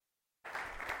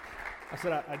I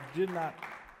said I did not,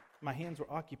 my hands were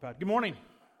occupied. Good morning.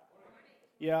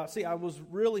 Yeah, see, I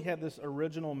had this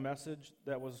original message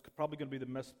that was probably going to be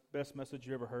the best message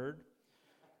you ever heard,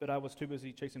 but I was too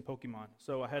busy chasing Pokemon,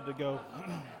 so I had to go.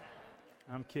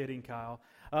 I'm kidding, Kyle.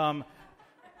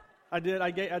 I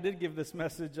did give this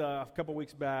message a couple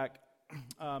weeks back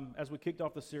as we kicked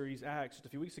off the series Acts just a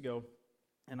few weeks ago,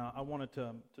 and I wanted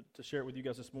to share it with you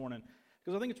guys this morning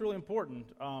because I think it's really important.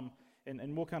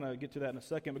 And we'll kind of get to that in a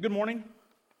second. But good morning.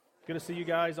 Good to see you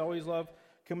guys. Always love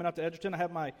coming out to Edgerton. I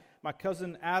have my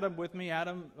cousin Adam with me,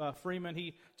 Adam Freeman.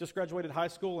 He just graduated high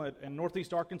school in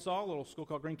Northeast Arkansas, a little school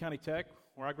called Greene County Tech,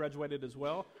 where I graduated as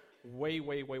well, way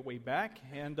back.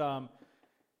 And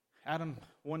Adam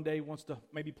one day wants to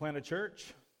maybe plant a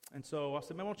church. And so I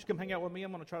said, man, why don't you come hang out with me?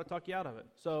 I'm going to try to talk you out of it.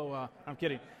 So I'm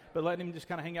kidding. But letting him just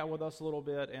kind of hang out with us a little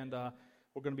bit. And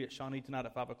we're going to be at Shawnee tonight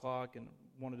at 5 o'clock. And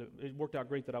it worked out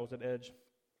great that I was at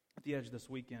the Edge this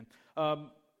weekend.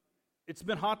 It's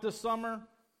been hot this summer.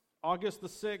 August the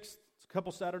 6th, it's a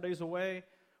couple Saturdays away.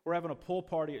 We're having a pool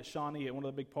party at Shawnee at one of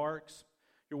the big parks.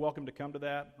 You're welcome to come to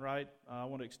that, right? I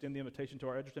want to extend the invitation to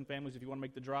our Edgerton families if you want to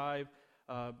make the drive.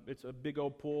 It's a big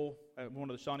old pool at one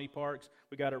of the Shawnee parks.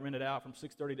 We got it rented out from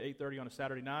 6:30 to 8:30 on a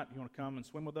Saturday night. If you want to come and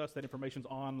swim with us, that information's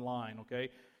online, okay?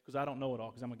 Because I don't know it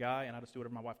all, because I'm a guy and I just do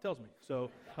whatever my wife tells me.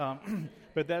 So,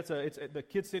 but it's the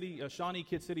Kid City, Shawnee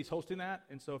Kid City's hosting that,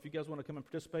 and so if you guys want to come and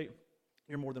participate,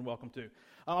 you're more than welcome to.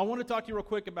 I want to talk to you real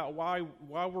quick about why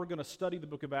we're going to study the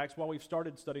book of Acts, why we've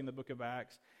started studying the book of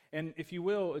Acts. And if you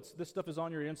will, this stuff is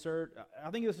on your insert. I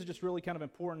think this is just really kind of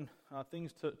important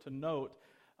things to note.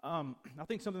 I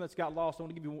think something that's got lost, I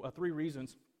want to give you 3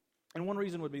 reasons. And one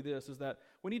reason would be this, is that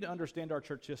we need to understand our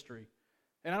church history.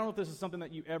 And I don't know if this is something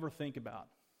that you ever think about.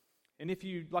 And if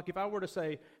I were to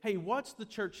say, hey, what's the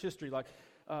church history?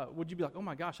 Would you be like, oh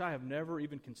my gosh, I have never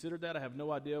even considered that. I have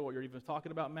no idea what you're even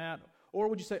talking about, Matt. Or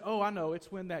would you say, oh, I know,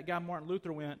 it's when that guy Martin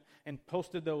Luther went and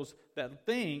posted that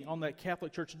thing on that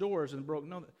Catholic church doors and broke.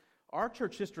 No, our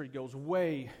church history goes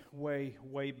way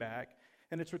back,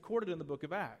 and it's recorded in the book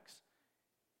of Acts.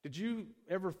 Did you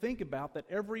ever think about that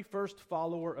every first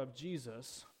follower of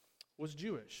Jesus was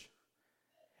Jewish?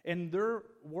 And their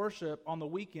worship on the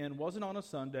weekend wasn't on a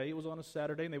Sunday, it was on a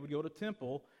Saturday, and they would go to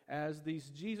temple as these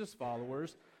Jesus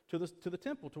followers to the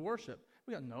temple to worship.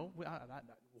 We go, no,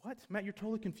 what? Matt, you're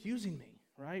totally confusing me,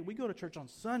 right? We go to church on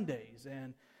Sundays,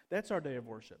 and that's our day of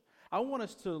worship. I want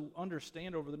us to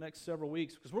understand over the next several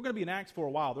weeks, because we're going to be in Acts for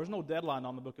a while. There's no deadline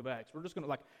on the book of Acts. We're just going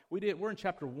to, we're in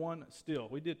chapter 1 still.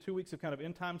 We did 2 weeks of kind of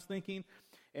end times thinking,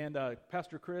 and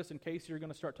Pastor Chris and Casey are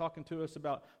going to start talking to us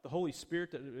about the Holy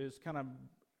Spirit that is kind of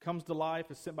comes to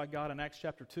life, is sent by God in Acts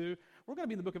chapter 2. We're going to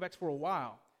be in the book of Acts for a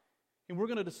while, and we're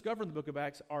going to discover in the book of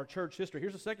Acts our church history.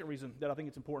 Here's the second reason that I think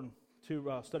it's important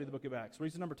to study the book of Acts.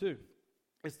 Reason number 2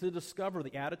 is to discover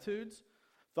the attitudes,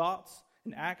 thoughts,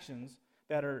 and actions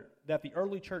that the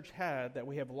early church had that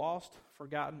we have lost,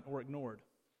 forgotten, or ignored.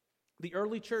 The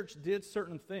early church did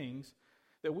certain things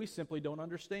that we simply don't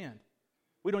understand.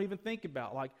 We don't even think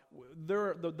about.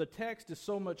 The text is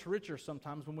so much richer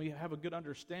sometimes when we have a good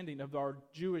understanding of our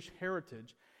Jewish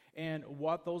heritage and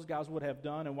what those guys would have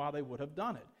done and why they would have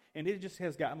done it. And it just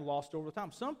has gotten lost over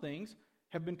time. Some things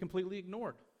have been completely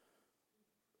ignored.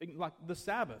 Like the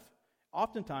Sabbath,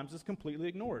 oftentimes is completely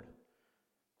ignored.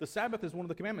 The Sabbath is one of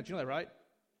the commandments, you know that, right?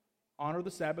 Honor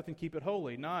the Sabbath and keep it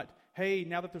holy. Not, hey,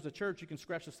 now that there's a church, you can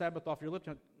scratch the Sabbath off your lips.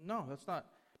 No, that's not.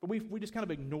 But we just kind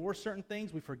of ignore certain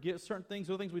things. We forget certain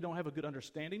things. Other things we don't have a good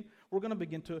understanding. We're going to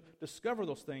begin to discover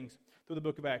those things through the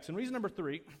book of Acts. And reason number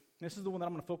 3, this is the one that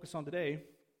I'm going to focus on today,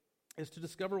 is to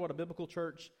discover what a biblical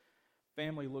church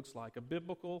family looks like. A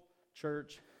biblical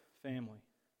church family.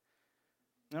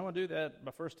 And I want to do that by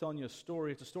first telling you a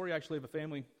story. It's a story actually of a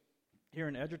family here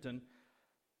in Edgerton.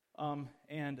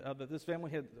 This family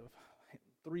had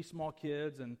 3 small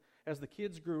kids, and as the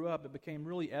kids grew up, it became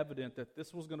really evident that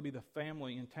this was going to be the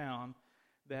family in town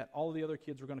that all of the other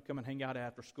kids were going to come and hang out at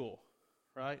after school,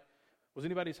 right? Was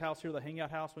anybody's house here the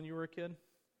hangout house when you were a kid?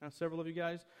 Several of you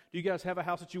guys? Do you guys have a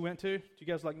house that you went to? Do you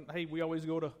guys hey, we always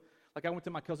go to, I went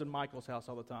to my cousin Michael's house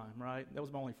all the time, right? That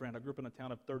was my only friend. I grew up in a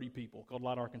town of 30 people called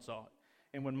Light, Arkansas.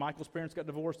 And when Michael's parents got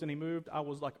divorced and he moved, I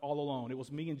was all alone. It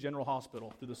was me and General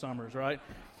Hospital through the summers, right?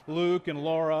 Luke and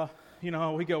Laura,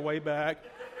 we go way back.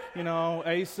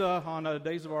 Asa on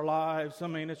Days of Our Lives. I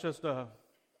mean, it's just I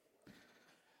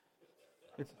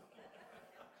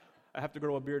have to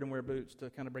grow a beard and wear boots to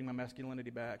kind of bring my masculinity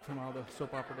back from all the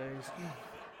soap opera days.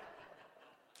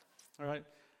 All right.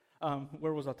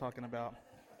 Where was I talking about?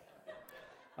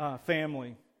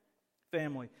 Family.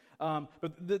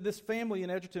 But this family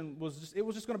in Edgerton was just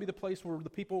going to be the place where the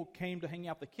people came to hang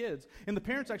out the kids. And the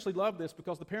parents actually loved this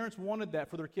because the parents wanted that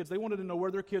for their kids. They wanted to know where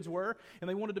their kids were, and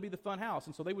they wanted to be the fun house.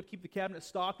 And so they would keep the cabinet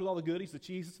stocked with all the goodies, the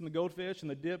cheeses and the goldfish and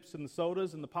the dips and the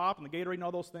sodas and the pop and the Gatorade and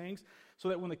all those things, so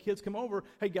that when the kids come over,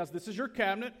 hey guys, this is your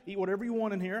cabinet. Eat whatever you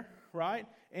want in here, right?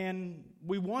 And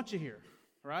we want you here.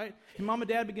 Right? And mom and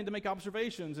dad begin to make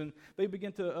observations, and they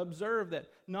begin to observe that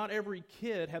not every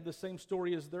kid had the same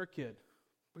story as their kid,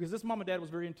 because this mom and dad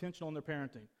was very intentional in their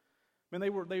parenting. I mean,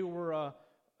 they were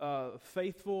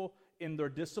faithful in their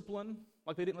discipline,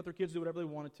 like they didn't let their kids do whatever they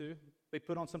wanted to. They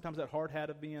put on sometimes that hard hat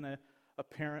of being a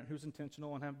parent who's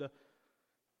intentional and have to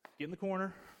get in the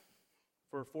corner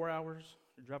for 4 hours.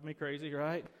 You're driving me crazy,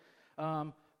 right?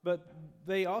 But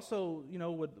they also,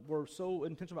 were so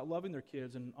intentional about loving their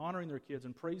kids and honoring their kids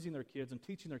and praising their kids and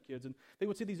teaching their kids. And they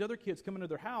would see these other kids come into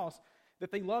their house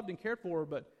that they loved and cared for,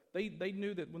 but they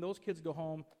knew that when those kids go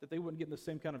home that they wouldn't get the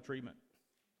same kind of treatment.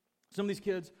 Some of these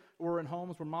kids were in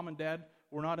homes where mom and dad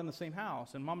were not in the same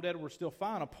house, and mom and dad were still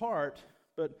fine apart,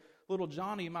 but little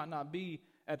Johnny might not be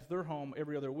at their home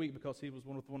every other week because he was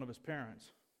with one of his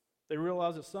parents. They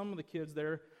realized that some of the kids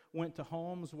there went to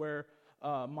homes where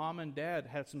mom and dad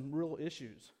had some real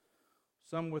issues,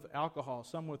 some with alcohol,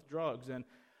 some with drugs, and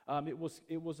it was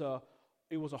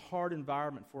a hard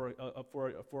environment for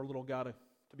a little guy to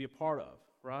be a part of,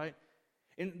 right?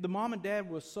 And the mom and dad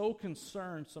was so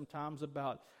concerned sometimes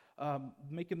about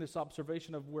making this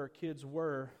observation of where kids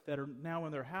were that are now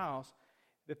in their house,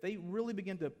 that they really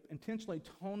began to intentionally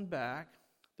tone back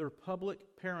their public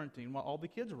parenting while all the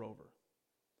kids are over.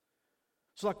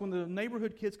 So like when the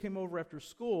neighborhood kids came over after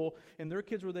school and their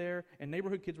kids were there and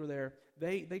neighborhood kids were there,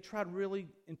 they tried really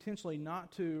intentionally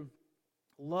not to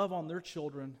love on their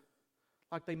children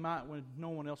like they might when no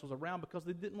one else was around, because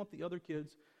they didn't want the other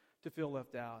kids to feel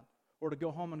left out or to go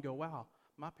home and go, wow,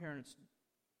 my parents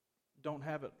don't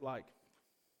have it like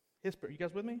his parents. You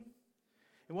guys with me?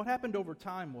 And what happened over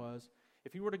time was,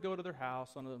 if you were to go to their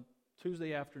house on a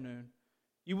Tuesday afternoon,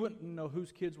 you wouldn't know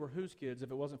whose kids were whose kids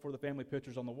if it wasn't for the family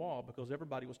pictures on the wall, because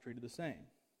everybody was treated the same.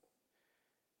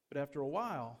 But after a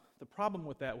while, the problem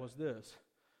with that was this.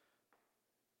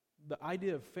 The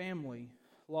idea of family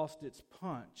lost its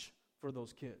punch for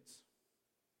those kids.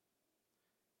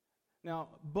 Now,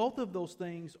 both of those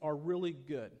things are really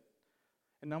good.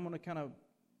 And I'm going to kind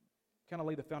of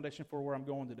lay the foundation for where I'm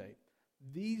going today.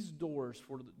 These doors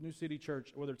for the New City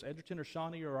Church, whether it's Edgerton or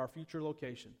Shawnee or our future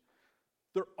location,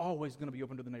 they're always going to be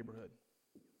open to the neighborhood.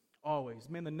 Always.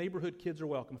 Man, the neighborhood kids are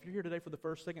welcome. If you're here today for the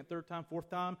first, second, third time, fourth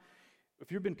time,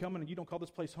 if you've been coming and you don't call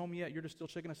this place home yet, you're just still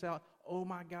checking us out, oh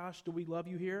my gosh, do we love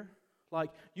you here? Like,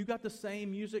 you got the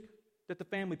same music that the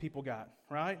family people got,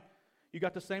 right? You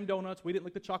got the same donuts. We didn't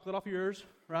lick the chocolate off yours,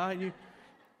 right?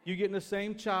 You're getting the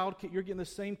same you're getting the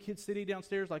same kid sitting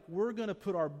downstairs. Like, we're going to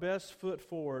put our best foot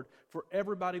forward for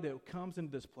everybody that comes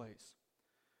into this place.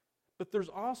 But there's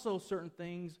also certain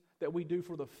things that we do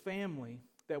for the family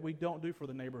that we don't do for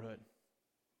the neighborhood.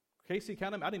 Casey I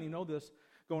didn't even know this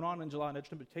going on in July in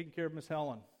Edgerton, but taking care of Miss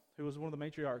Helen, who was one of the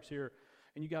matriarchs here,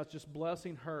 and you guys just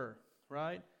blessing her,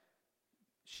 right?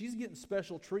 She's getting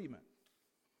special treatment,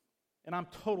 and I'm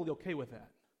totally okay with that,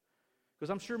 because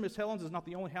I'm sure Miss Helen's is not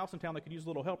the only house in town that could use a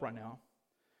little help right now,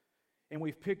 and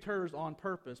we've picked hers on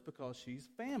purpose because she's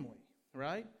family,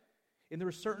 right? And there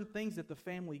are certain things that the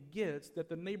family gets that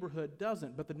the neighborhood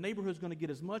doesn't, but the neighborhood's going to get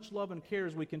as much love and care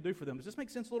as we can do for them. Does this make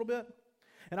sense a little bit?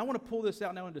 And I want to pull this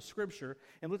out now into Scripture,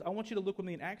 and I want you to look with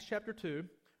me in Acts chapter 2,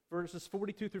 verses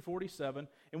 42 through 47,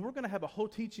 and we're going to have a whole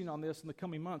teaching on this in the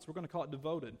coming months. We're going to call it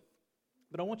Devoted.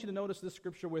 But I want you to notice this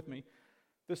Scripture with me.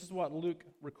 This is what Luke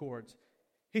records.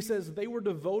 He says, they were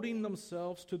devoting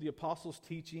themselves to the apostles'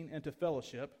 teaching and to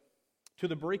fellowship, to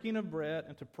the breaking of bread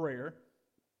and to prayer.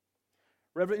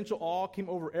 Reverential awe came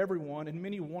over everyone, and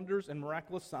many wonders and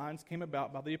miraculous signs came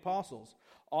about by the apostles.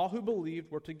 All who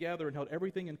believed were together and held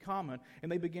everything in common,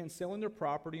 and they began selling their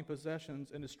property and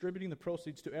possessions and distributing the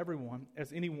proceeds to everyone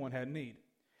as anyone had need.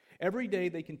 Every day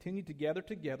they continued to gather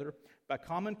together by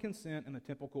common consent in the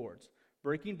temple courts,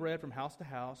 breaking bread from house to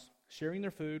house, sharing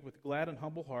their food with glad and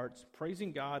humble hearts,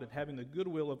 praising God and having the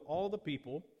goodwill of all the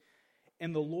people.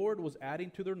 And the Lord was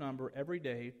adding to their number every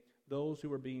day those who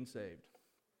were being saved.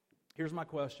 Here's my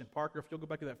question. Parker, if you'll go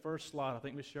back to that first slide, I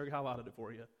think Ms. Sherry highlighted it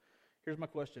for you. Here's my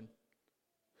question.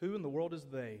 Who in the world is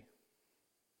they?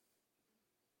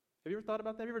 Have you ever thought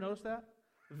about that? Have you ever noticed that?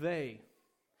 They.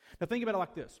 Now think about it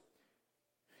like this.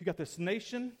 You got this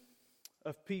nation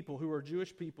of people who are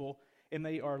Jewish people, and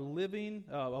they are living,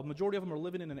 a majority of them are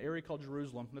living in an area called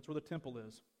Jerusalem. That's where the temple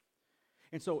is.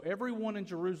 And so everyone in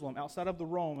Jerusalem, outside of the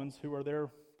Romans who are there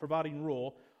providing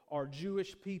rule, are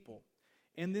Jewish people.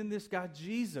 And then this guy,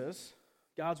 Jesus,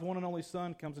 God's one and only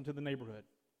Son, comes into the neighborhood,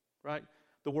 right?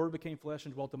 The Word became flesh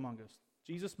and dwelt among us.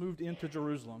 Jesus moved into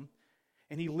Jerusalem,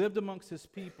 and he lived amongst his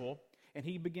people, and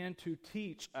he began to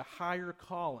teach a higher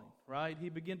calling, right? He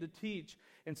began to teach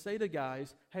and say to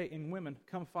guys, hey, and women,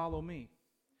 come follow me.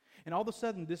 And all of a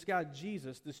sudden, this guy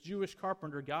Jesus, this Jewish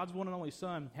carpenter, God's one and only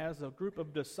Son, has a group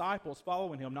of disciples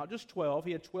following him. Not just 12.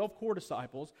 He had 12 core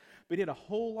disciples, but he had a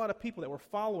whole lot of people that were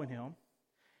following him.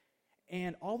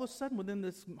 And all of a sudden, within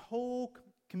this whole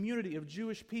community of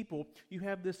Jewish people, you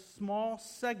have this small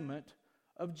segment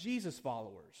of Jesus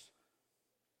followers.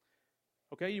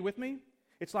 Okay, you with me?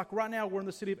 It's like right now we're in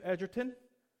the city of Edgerton,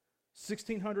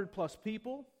 1,600 plus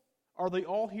people. Are they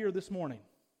all here this morning?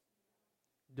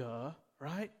 Duh,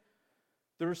 right?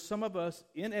 There's some of us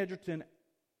in Edgerton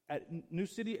at New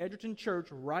City Edgerton Church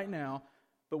right now,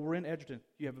 but we're in Edgerton.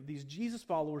 You have these Jesus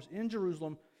followers in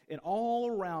Jerusalem, and all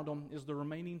around them is the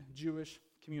remaining Jewish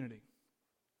community.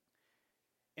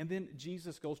 And then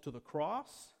Jesus goes to the cross.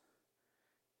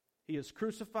 He is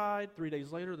crucified. 3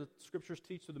 days later, the Scriptures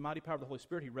teach through the mighty power of the Holy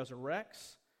Spirit, he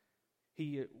resurrects.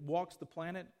 He walks the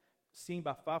planet, seen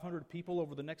by 500 people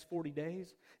over the next 40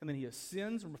 days, and then he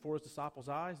ascends from before his disciples'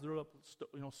 eyes. They're up,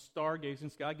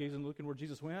 stargazing, sky-gazing, looking where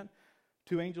Jesus went.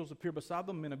 2 angels appear beside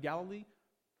them, men of Galilee.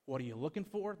 What are you looking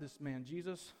for? This man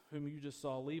Jesus, whom you just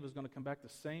saw leave, is going to come back the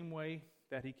same way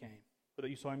that he came. But that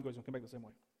you saw him go, he's going to come back the same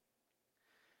way.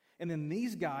 And then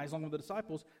these guys, along with the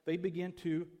disciples, they begin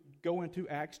to go into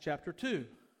Acts chapter 2.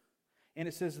 And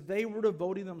it says they were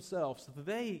devoting themselves.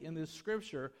 They, in this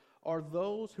scripture, are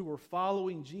those who were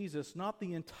following Jesus, not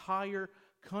the entire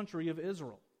country of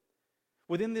Israel.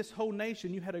 Within this whole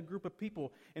nation, you had a group of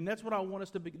people, and that's what I want us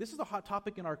to be. This is a hot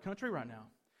topic in our country right now.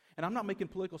 And I'm not making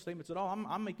political statements at all.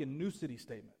 I'm making New City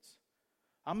statements.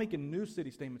 I'm making New City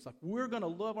statements like we're going to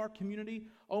love our community,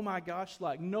 oh my gosh,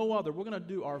 like no other. We're going to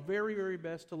do our very, very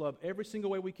best to love every single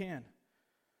way we can.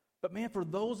 But man, for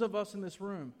those of us in this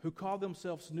room who call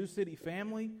themselves New City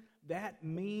family, that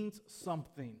means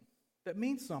something. That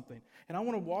means something. And I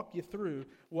want to walk you through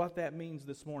what that means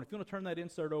this morning. If you want to turn that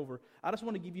insert over, I just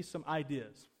want to give you some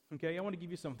ideas. Okay? I want to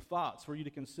give you some thoughts for you to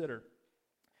consider.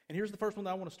 And here's the first one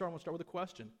that I want to start. I want to start with a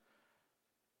question.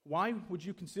 Why would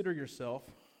you consider yourself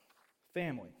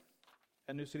family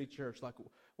at New City Church? Like,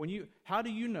 how do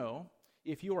you know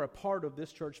if you are a part of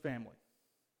this church family?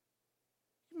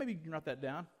 Maybe you can write that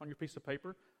down on your piece of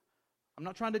paper. I'm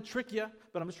not trying to trick you,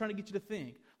 but I'm just trying to get you to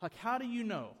think. Like, how do you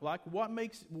know? Like, what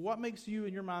makes you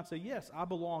in your mind say, yes, I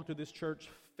belong to this church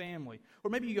family?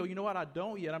 Or maybe you go, you know what, I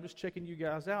don't yet. I'm just checking you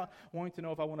guys out, wanting to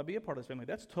know if I want to be a part of this family.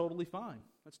 That's totally fine.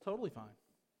 That's totally fine.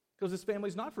 Because this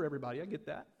family's not for everybody. I get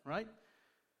that, right?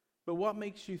 But what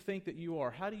makes you think that you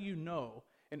are? How do you know?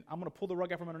 And I'm going to pull the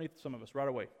rug out from underneath some of us right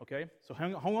away, okay? So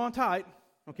hold on tight,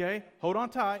 okay? Hold on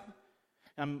tight.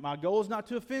 And my goal is not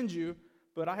to offend you,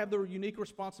 but I have the unique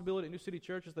responsibility at New City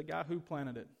Church as the guy who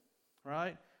planted it,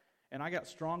 right? And I got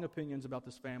strong opinions about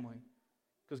this family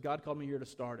because God called me here to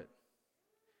start it.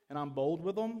 And I'm bold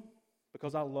with them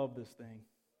because I love this thing.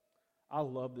 I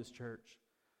love this church.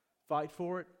 Fight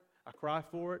for it. I cry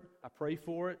for it. I pray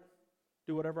for it.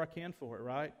 Do whatever I can for it,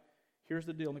 right? Here's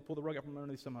the deal. Let me pull the rug out from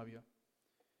underneath some of you.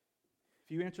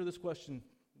 If you answer this question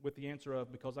with the answer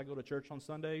of, because I go to church on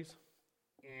Sundays,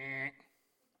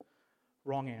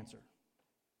 wrong answer.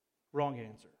 Wrong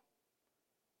answer.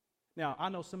 Now, I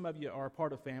know some of you are a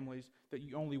part of families that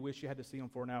you only wish you had to see them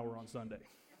for an hour on Sunday,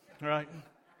 right?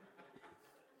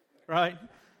 Right?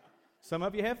 Some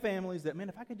of you have families that, man,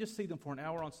 if I could just see them for an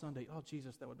hour on Sunday, oh,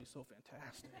 Jesus, that would be so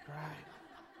fantastic, right?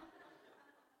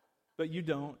 But you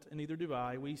don't, and neither do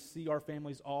I. We see our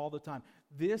families all the time.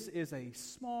 This is a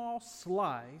small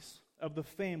slice of the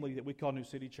family that we call New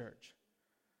City Church.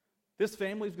 This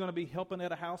family is going to be helping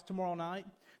at a house tomorrow night.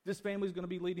 This family is going to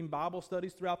be leading Bible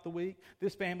studies throughout the week.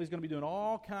 This family is going to be doing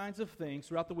all kinds of things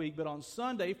throughout the week. But on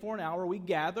Sunday, for an hour, we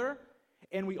gather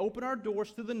and we open our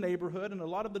doors to the neighborhood, and a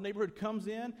lot of the neighborhood comes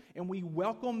in, and we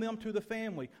welcome them to the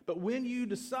family. But when you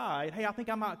decide, hey, I think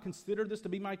I might consider this to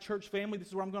be my church family, this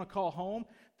is where I'm going to call home,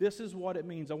 this is what it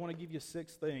means. I want to give you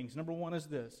 6 things. Number 1 is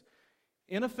this.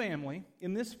 In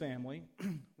this family,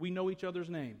 we know each other's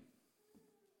name.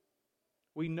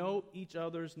 We know each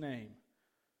other's name.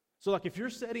 So like if you're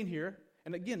sitting here,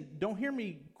 and again, don't hear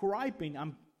me griping,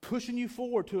 I'm pushing you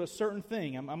forward to a certain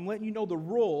thing. I'm letting you know the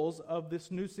rules of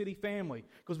this New City family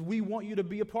because we want you to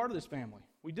be a part of this family.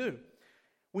 We do.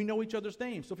 We know each other's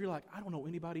names. So if you're like, I don't know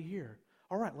anybody here,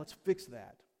 all right, let's fix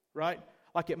that, right?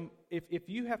 Like if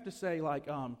you have to say like,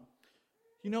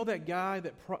 you know that guy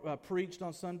that preached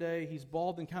on Sunday, he's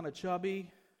bald and kind of chubby?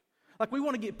 Like, we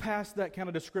want to get past that kind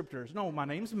of descriptors. No, my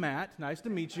name's Matt. Nice to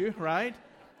meet you, right?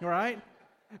 Right?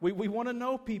 We want to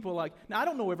know people like, now I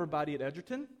don't know everybody at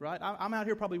Edgerton, right? I'm out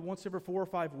here probably once every 4 or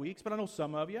 5 weeks, but I know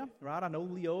some of you, right? I know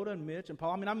Leota and Mitch and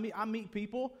Paul. I mean, I meet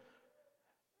people.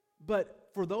 But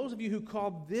for those of you who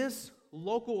call this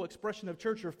local expression of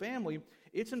church or family,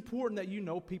 it's important that you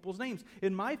know people's names.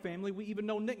 In my family, we even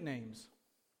know nicknames.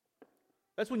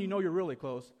 That's when you know you're really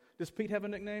close. Does Pete have a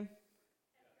nickname?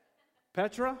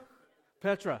 Petra?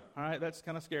 Petra. All right, that's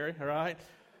kind of scary, all right?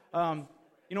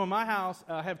 You know, in my house,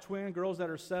 I have twin girls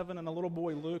that are 7 and a little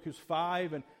boy, Luke, who's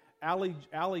 5, and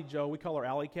Allie Joe, we call her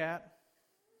Alley Cat.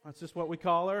 That's just what we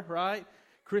call her, right?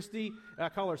 Christy, I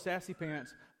call her Sassy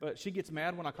Pants, but she gets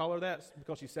mad when I call her that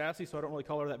because she's sassy, so I don't really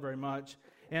call her that very much.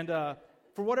 And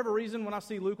for whatever reason, when I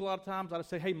see Luke a lot of times, I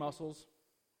just say, hey, Muscles.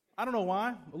 I don't know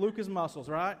why. Luke is Muscles,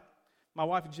 right? My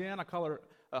wife, Jen, I call her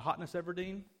Hotness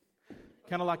Everdeen.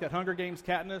 Kind of like that Hunger Games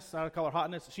Katniss. I call her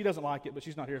Hotness. She doesn't like it, but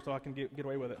she's not here, so I can get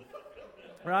away with it.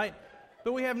 Right?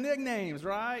 But we have nicknames,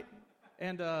 right?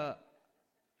 And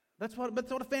that's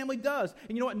what a family does.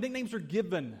 And you know what? Nicknames are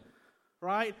given,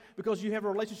 right? Because you have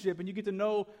a relationship and you get to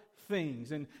know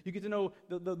things and you get to know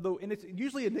and it's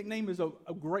usually a nickname is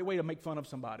a great way to make fun of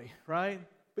somebody, right?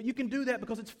 But you can do that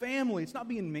because it's family. It's not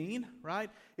being mean, right?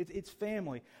 It's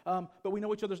family. But we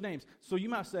know each other's names. So you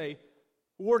might say,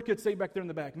 Ward could say back there in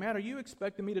the back, Matt, are you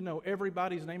expecting me to know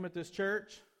everybody's name at this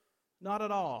church? Not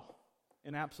at all.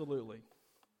 And absolutely.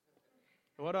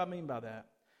 What do I mean by that?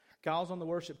 Kyle's on the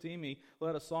worship team. He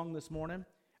led a song this morning.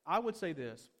 I would say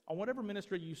this. On whatever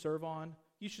ministry you serve on,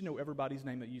 you should know everybody's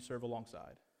name that you serve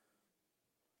alongside.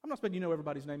 I'm not expecting you to know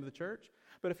everybody's name of the church,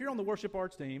 but if you're on the worship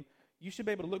arts team, you should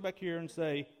be able to look back here and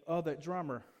say, oh, that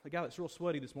drummer, the guy that's real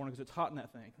sweaty this morning because it's hot in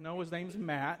that thing. No, his name's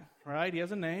Matt, right? He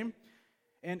has a name.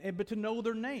 But to know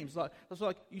their names,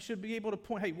 like you should be able to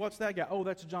point, hey, what's that guy? Oh,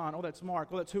 that's John. Oh, that's Mark.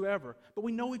 Oh, that's whoever. But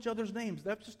we know each other's names.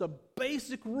 That's just a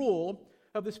basic rule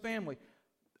of this family.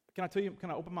 Can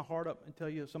I open my heart up and tell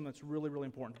you something that's really, really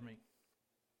important for me?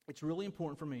 It's really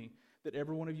important for me that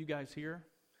every one of you guys here,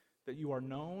 that you are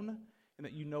known and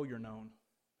that you know you're known.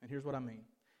 And here's what I mean.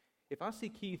 If I see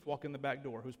Keith walk in the back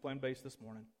door, who's playing bass this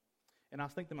morning, and I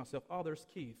think to myself, oh, there's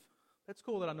Keith. That's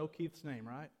cool that I know Keith's name,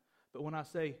 right? But when I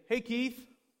say, hey, Keith,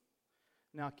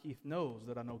 now Keith knows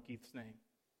that I know Keith's name.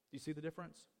 Do you see the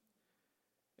difference?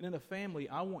 And in a family,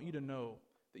 I want you to know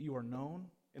that you are known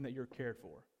and that you're cared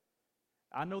for.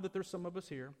 I know that there's some of us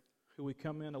here who we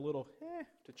come in a little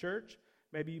to church.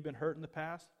 Maybe you've been hurt in the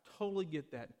past. Totally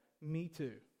get that. Me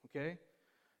too, okay?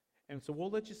 And so we'll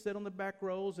let you sit on the back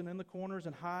rows and in the corners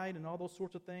and hide and all those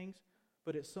sorts of things.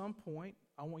 But at some point,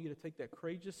 I want you to take that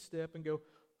courageous step and go,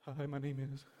 hi, my name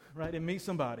is, right? And meet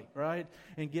somebody, right?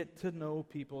 And get to know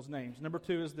people's names. Number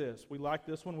 2 is this. We like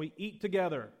this one. We eat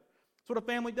together. That's what a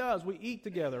family does. We eat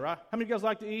together, right? How many of you guys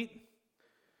like to eat?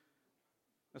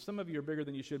 Now, some of you are bigger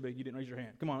than you should be. You didn't raise your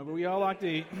hand. Come on, we all like to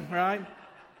eat, right?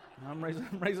 I'm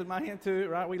raising my hand too,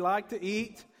 right? We like to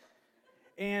eat.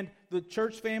 And the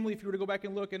church family, if you were to go back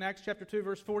and look in Acts chapter 2,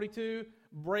 verse 42,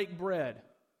 break bread.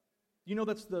 You know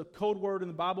that's the code word in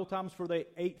the Bible times for they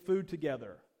ate food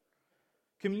together.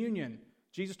 Communion.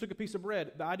 Jesus took a piece of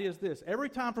bread. The idea is this. Every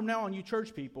time from now on, you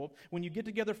church people, when you get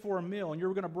together for a meal and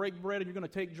you're going to break bread and you're going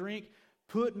to take drink,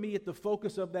 put me at the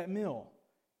focus of that meal.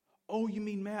 Oh, you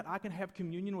mean, Matt, I can have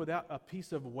communion without a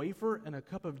piece of wafer and a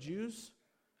cup of juice?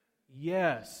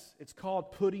 Yes. It's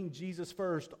called putting Jesus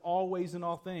first, always in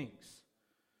all things.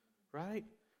 Right?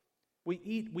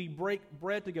 We break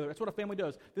bread together. That's what a family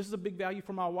does. This is a big value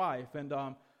for my wife. And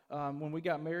when we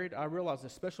got married, I realized,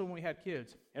 especially when we had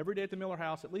kids, every day at the Miller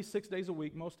house, at least 6 days a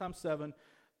week, most times 7,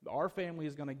 our family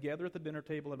is going to gather at the dinner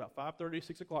table at about 5:30,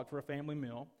 6 o'clock for a family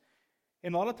meal.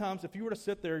 And a lot of times, if you were to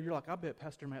sit there, you're like, I bet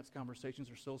Pastor Matt's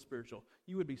conversations are so spiritual.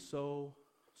 You would be so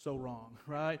wrong,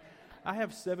 right? I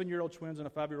have 7-year-old twins and a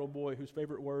 5-year-old boy whose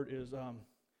favorite word is, can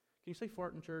you say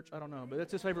fart in church? I don't know, but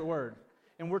that's his favorite word.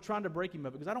 And we're trying to break him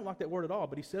of it because I don't like that word at all,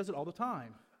 but he says it all the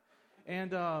time.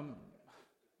 And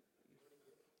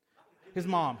his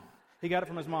mom. He got it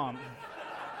from his mom.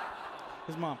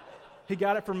 His mom. He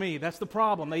got it from me. That's the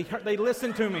problem. They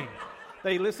listen to me.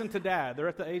 They listen to Dad. They're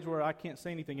at the age where I can't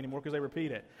say anything anymore because they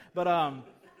repeat it. But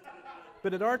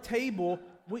at our table,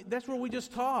 that's where we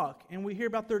just talk, and we hear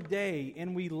about their day,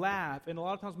 and we laugh. And a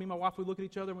lot of times, me and my wife, we look at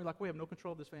each other, and we're like, we have no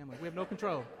control of this family. We have no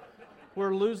control.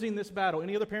 We're losing this battle.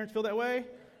 Any other parents feel that way?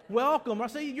 Welcome. I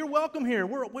say you're welcome here.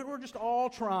 We're just all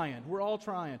trying. We're all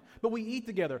trying. But we eat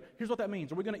together. Here's what that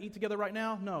means. Are we going to eat together right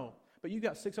now? No. but you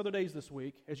got 6 other days this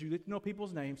week as you get to know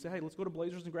people's names. Say, hey, let's go to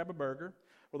Blazers and grab a burger,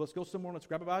 or let's go somewhere and let's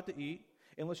grab a bite to eat,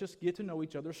 and let's just get to know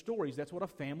each other's stories. That's what a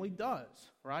family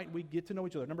does, right? We get to know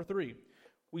each other. Number 3,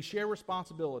 we share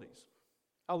responsibilities.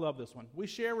 I love this one. We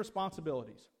share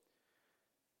responsibilities.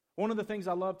 One of the things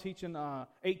I love teaching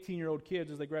 18-year-old kids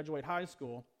as they graduate high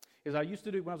school is I used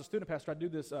to do, when I was a student pastor, I'd do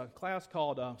this class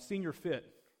called Senior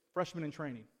Fit, Freshman in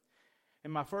Training.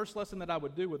 And my first lesson that I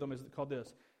would do with them is called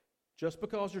this: just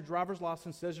because your driver's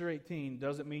license says you're 18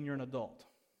 doesn't mean you're an adult,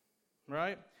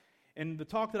 right? And the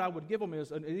talk that I would give them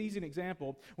is an easy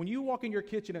example. When you walk in your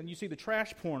kitchen and you see the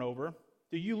trash pouring over,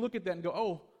 do you look at that and go,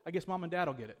 oh, I guess mom and dad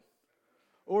will get it?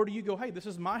 Or do you go, hey, this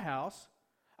is my house.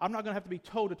 I'm not going to have to be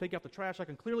told to take out the trash. I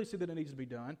can clearly see that it needs to be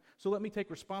done. So let me take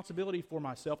responsibility for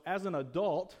myself as an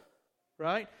adult,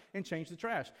 right, and change the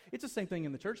trash. It's the same thing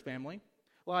in the church family.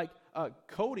 Like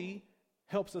Cody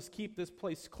helps us keep this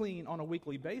place clean on a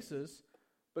weekly basis,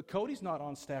 but Cody's not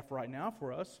on staff right now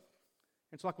for us.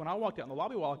 It's like when I walked out in the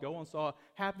lobby a while ago and saw a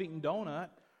half-eaten donut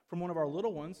from one of our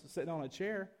little ones sitting on a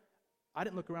chair, I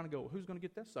didn't look around and go, who's going to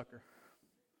get that sucker?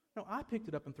 No, I picked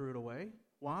it up and threw it away.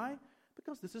 Why?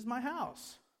 Because this is my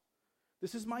house.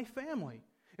 This is my family.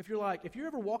 If you're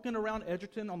ever walking around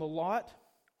Edgerton on the lot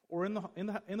or in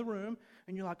the room,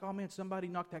 and you're like, oh man, somebody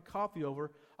knocked that coffee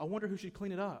over, I wonder who should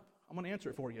clean it up. I'm going to answer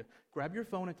it for you. Grab your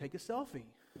phone and take a selfie.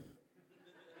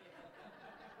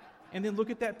 And then look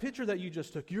at that picture that you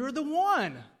just took. You're the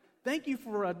one. Thank you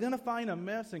for identifying a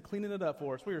mess and cleaning it up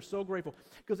for us. We are so grateful,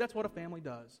 because that's what a family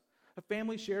does. A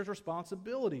family shares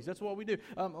responsibilities. That's what we do.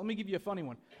 Let me give you a funny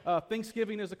one.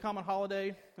 Thanksgiving is a common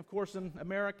holiday, of course, in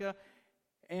America.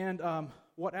 And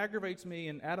what aggravates me,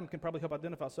 and Adam can probably help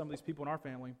identify some of these people in our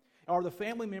family, are the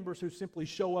family members who simply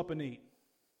show up and eat.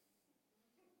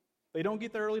 They don't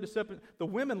get there early to sit. The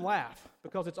women laugh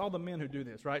because it's all the men who do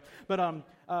this, right? But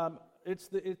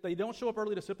they don't show up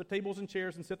early to sit the tables and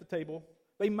chairs and sit the table.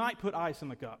 They might put ice in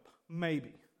the cup,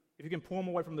 maybe, if you can pull them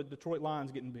away from the Detroit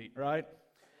Lions getting beat, right?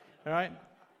 All right?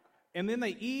 And then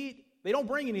they eat. They don't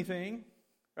bring anything,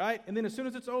 right? And then as soon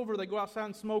as it's over, they go outside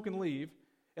and smoke and leave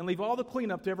all the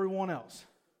cleanup to everyone else.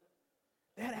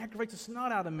 That aggravates the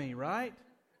snot out of me, right?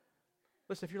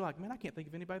 Listen, if you're like, man, I can't think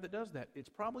of anybody that does that, it's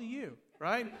probably you,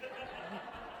 right?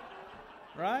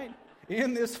 Right?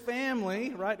 In this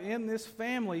family,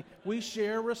 we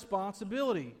share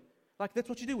responsibility. Like, that's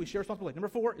what you do. We share responsibility. Number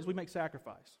 4 is we make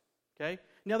sacrifice, okay?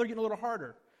 Now they're getting a little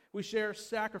harder. We share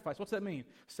sacrifice. What's that mean?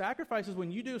 Sacrifice is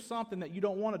when you do something that you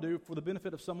don't want to do for the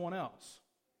benefit of someone else.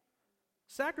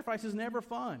 Sacrifice is never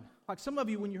fun. Like some of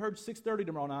you, when you heard 6:30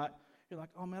 tomorrow night, you're like,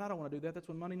 oh man, I don't want to do that. That's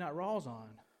when Monday Night Raw's on.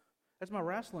 That's my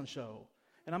wrestling show.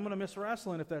 And I'm going to miss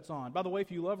wrestling if that's on. By the way,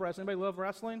 if you love wrestling, anybody love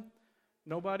wrestling?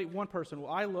 Nobody? One person.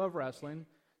 Well, I love wrestling.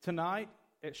 Tonight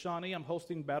at Shawnee, I'm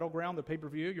hosting Battleground, the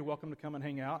pay-per-view. You're welcome to come and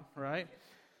hang out, right?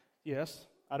 Yes,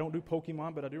 I don't do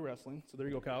Pokemon, but I do wrestling. So there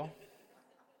you go, Kyle.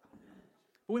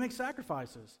 But we make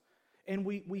sacrifices. And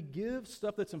we give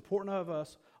stuff that's important of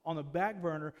us on the back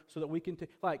burner so that we can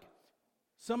like,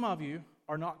 some of you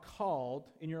are not called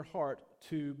in your heart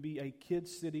to be a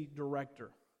Kids City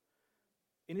director.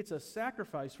 And it's a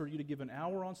sacrifice for you to give an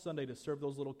hour on Sunday to serve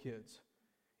those little kids.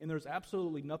 And there's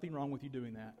absolutely nothing wrong with you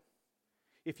doing that.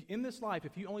 If in this life,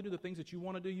 if you only do the things that you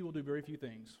want to do, you will do very few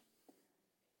things.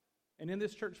 And in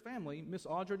this church family, Miss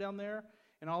Audra down there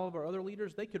and all of our other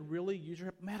leaders, they could really use your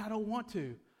help. Man, I don't want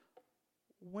to.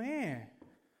 When?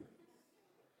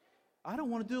 I don't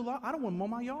want to do a lot. I don't want to mow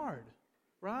my yard,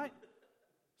 right?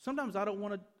 Sometimes I don't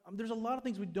want to. There's a lot of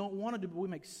things we don't want to do, but we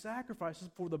make sacrifices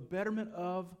for the betterment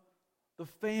of the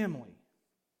family.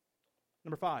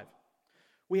 Number 5,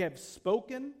 we have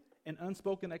spoken and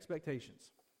unspoken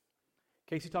expectations.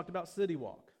 Casey talked about City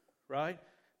Walk, right?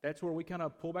 That's where we kind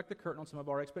of pull back the curtain on some of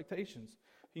our expectations.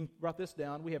 You can write this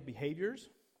down. We have behaviors.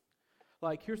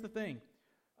 Like, here's the thing.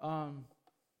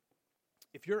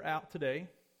 If you're out today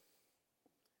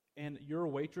and your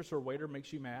waitress or waiter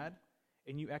makes you mad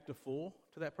and you act a fool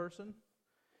to that person,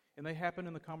 and they happen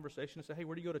in the conversation to say, hey,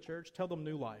 where do you go to church? Tell them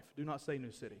New Life. Do not say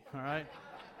New City, all right?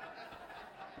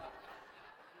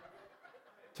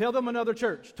 Tell them another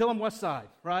church. Tell them West Side,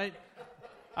 right?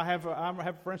 I have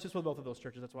friendships with both of those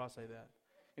churches. That's why I say that.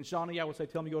 In Shawnee, I would say,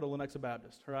 tell them you go to Lenexa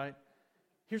Baptist, right?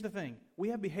 Here's the thing. We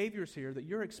have behaviors here that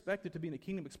you're expected to be in a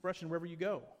kingdom expression wherever you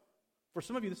go. For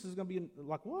some of you, this is going to be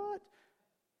like, what?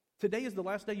 Today is the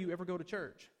last day you ever go to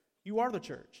church. You are the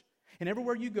church. And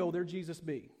everywhere you go, there Jesus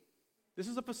be. This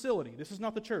is a facility. This is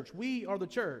not the church. We are the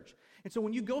church. And so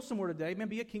when you go somewhere today, man,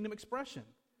 be a kingdom expression.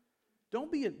 Don't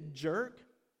be a jerk.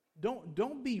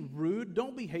 Don't be rude.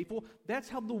 Don't be hateful. That's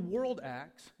how the world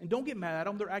acts. And don't get mad at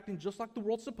them. They're acting just like the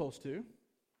world's supposed to.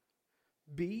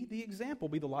 Be the example.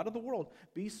 Be the light of the world.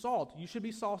 Be salt. You should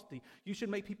be salty. You should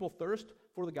make people thirst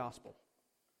for the gospel.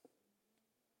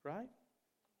 Right?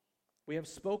 We have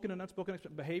spoken and unspoken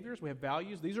behaviors. We have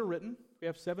values. These are written. We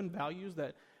have 7 values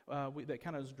that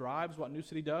kind of drives what New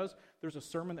City does. There's a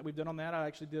sermon that we've done on that. I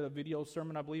actually did a video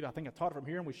sermon, I believe. I think I taught it from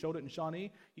here, and we showed it in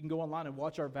Shawnee. You can go online and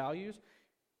watch our values.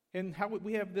 And how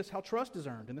we have this, how trust is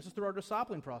earned. And this is through our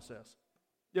discipling process.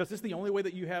 Is this the only way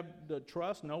that you have the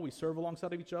trust? No, we serve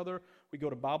alongside of each other. We go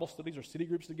to Bible studies or city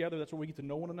groups together. That's where we get to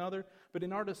know one another. But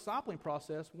in our discipling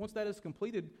process, once that is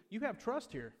completed, you have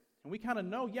trust here. And we kind of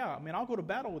know, I'll go to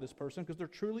battle with this person because they're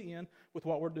truly in with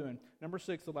what we're doing. Number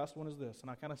 6, the last one is this.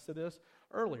 And I kind of said this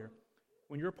earlier.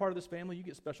 When you're a part of this family, you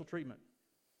get special treatment.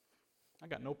 I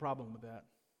got no problem with that.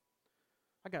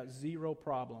 I got zero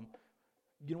problem.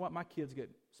 You know what? My kids get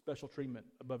special treatment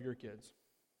above your kids.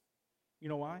 You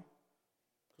know why?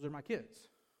 Because they're my kids.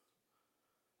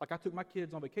 Like I took my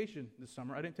kids on vacation this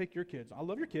summer. I didn't take your kids. I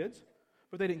love your kids,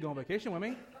 but they didn't go on vacation with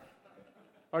me.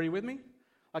 Are you with me?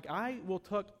 Like I will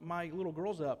tuck my little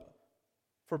girls up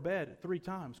for bed 3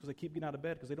 times because they keep getting out of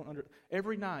bed because they don't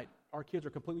every night our kids are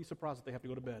completely surprised that they have to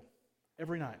go to bed.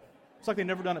 Every night. It's like they've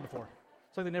never done it before.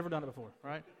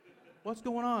 Right? What's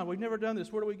going on? We've never done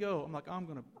this. Where do we go? I'm like, I'm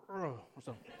going to, or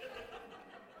something.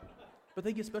 But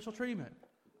they get special treatment.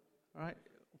 All right?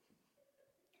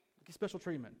 Get special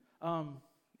treatment.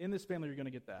 In this family, you're going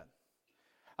to get that.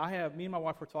 Me and my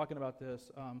wife were talking about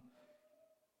this.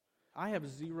 I have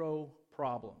zero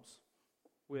problems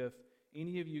with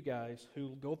any of you guys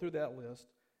who go through that list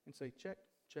and say, check,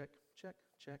 check, check,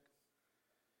 check.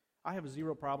 I have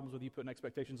zero problems with you putting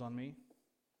expectations on me.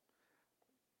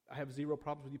 I have zero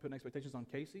problems with you putting expectations on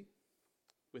Casey,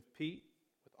 with Pete,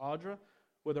 with Audra,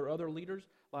 with our other leaders.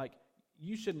 Like,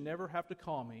 you should never have to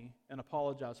call me and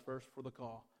apologize first for the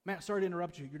call. Matt, sorry to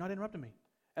interrupt you. You're not interrupting me.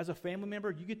 As a family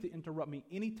member, you get to interrupt me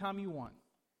anytime you want.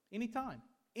 Anytime.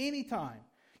 Anytime.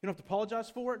 You don't have to apologize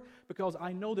for it because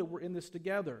I know that we're in this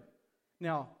together.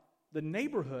 Now, the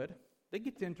neighborhood, they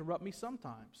get to interrupt me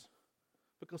sometimes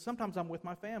because sometimes I'm with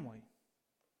my family.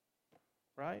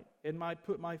 Right? And I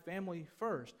put my family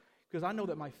first because I know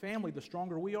that my family, the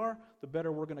stronger we are, the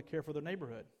better we're going to care for the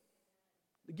neighborhood.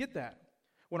 Get that?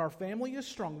 When our family is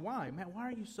strong, why? Man, why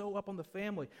are you so up on the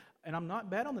family? And I'm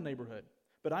not bad on the neighborhood,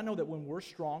 but I know that when we're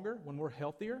stronger, when we're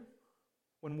healthier,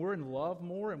 when we're in love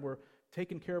more and we're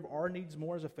taking care of our needs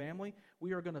more as a family,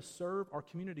 we are going to serve our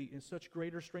community in such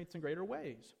greater strengths and greater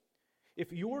ways.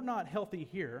 If you're not healthy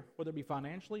here, whether it be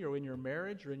financially or in your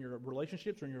marriage or in your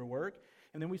relationships or in your work,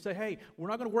 and then we say, hey, we're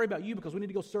not going to worry about you because we need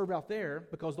to go serve out there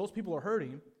because those people are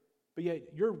hurting, but yet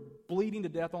you're bleeding to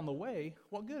death on the way,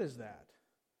 what good is that?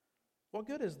 What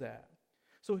good is that?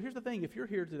 So here's the thing. If you're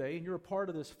here today and you're a part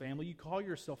of this family, you call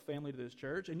yourself family to this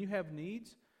church, and you have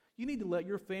needs, you need to let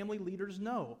your family leaders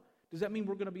know. Does that mean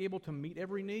we're going to be able to meet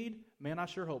every need? Man, I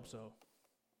sure hope so.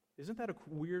 Isn't that a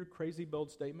weird, crazy, bold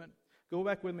statement? Go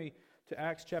back with me to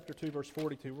Acts chapter 2, verse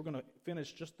 42. We're going to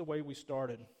finish just the way we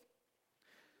started. It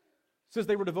says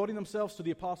they were devoting themselves to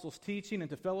the apostles' teaching and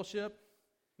to fellowship,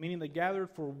 meaning they gathered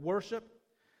for worship,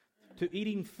 to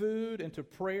eating food and to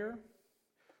prayer.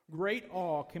 Great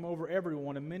awe came over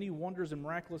everyone, and many wonders and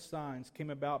miraculous signs came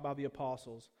about by the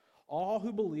apostles. All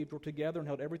who believed were together and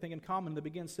held everything in common. They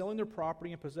began selling their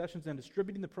property and possessions and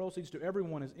distributing the proceeds to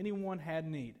everyone as anyone had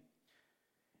need.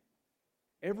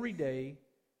 Every day,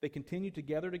 they continued to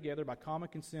gather together by common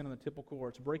consent in the temple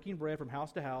courts, breaking bread from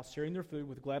house to house, sharing their food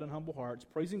with glad and humble hearts,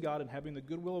 praising God and having the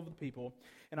goodwill of the people.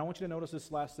 And I want you to notice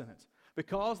this last sentence.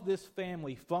 Because this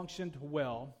family functioned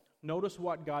well, notice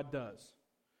what God does.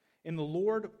 And the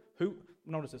Lord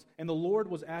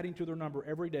was adding to their number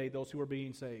every day those who were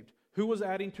being saved. Who was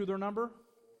adding to their number?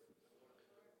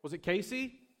 Was it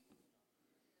Casey?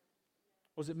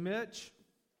 Was it Mitch?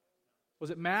 Was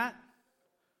it Matt?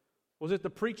 Was it the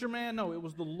preacher man? No, it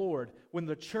was the Lord. When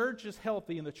the church is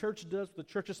healthy and the church does what the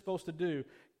church is supposed to do,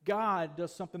 God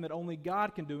does something that only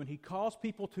God can do, and He calls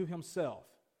people to Himself.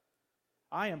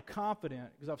 I am confident,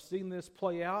 because I've seen this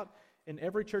play out in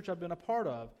every church I've been a part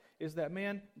of, is that,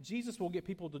 man, Jesus will get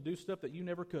people to do stuff that you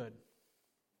never could.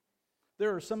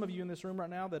 There are some of you in this room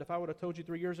right now that if I would have told you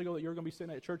 3 years ago that you were going to be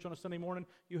sitting at church on a Sunday morning,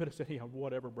 you would have said, yeah,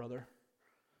 whatever, brother.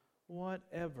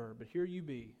 Whatever. But here you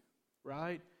be,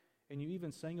 right? And you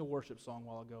even sang a worship song a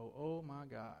while ago. Oh, my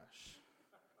gosh.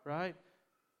 Right?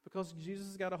 Because Jesus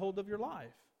has got a hold of your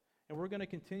life. And we're going to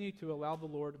continue to allow the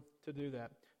Lord to do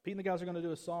that. Pete and the guys are going to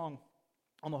do a song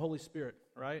on the Holy Spirit,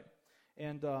 right?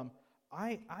 And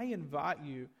I invite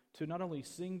you to not only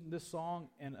sing this song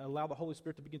and allow the Holy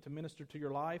Spirit to begin to minister to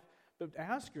your life, but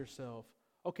ask yourself,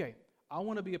 okay, I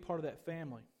want to be a part of that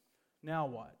family. Now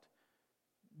what?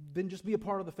 then just be a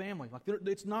part of the family. Like,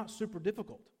 it's not super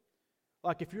difficult.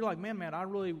 Like, if you're like, man, I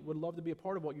really would love to be a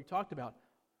part of what you talked about,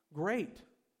 great.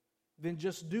 Then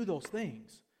just do those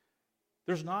things.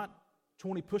 There's not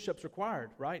 20 push-ups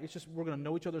required, right? It's just we're going to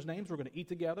know each other's names. We're going to eat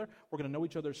together. We're going to know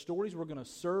each other's stories. We're going to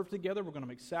serve together. We're going to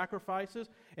make sacrifices.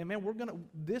 And man,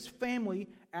 this family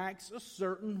acts a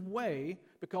certain way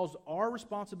because our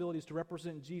responsibility is to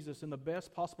represent Jesus in the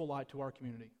best possible light to our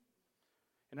community.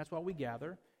 And that's why we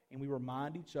gather and we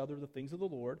remind each other of the things of the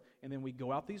Lord, and then we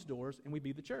go out these doors and we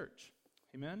be the church.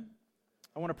 Amen?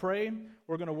 I want to pray.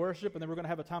 We're going to worship, and then we're going to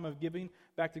have a time of giving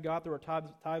back to God through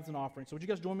our tithes and offerings. So would you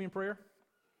guys join me in prayer?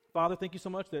 Father, thank you so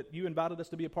much that you invited us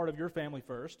to be a part of your family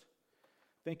first.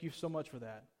 Thank you so much for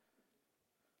that.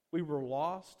 We were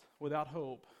lost without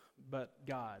hope, but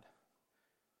God.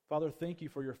 Father, thank you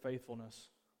for your faithfulness.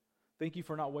 Thank you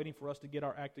for not waiting for us to get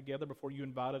our act together before you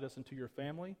invited us into your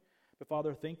family. But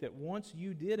Father, think that once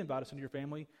you did invite us into your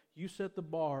family, you set the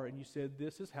bar and you said,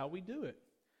 this is how we do it.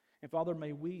 And Father,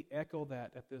 may we echo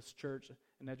that at this church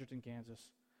in Edgerton, Kansas.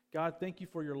 God, thank you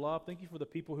for your love. Thank you for the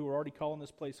people who are already calling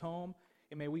this place home.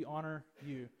 And may we honor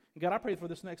you. And God, I pray for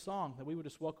this next song that we would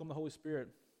just welcome the Holy Spirit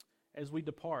as we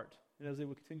depart and as they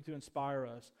would continue to inspire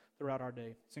us throughout our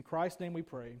day. It's in Christ's name we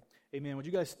pray. Amen. Would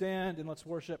you guys stand and let's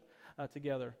worship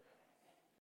together.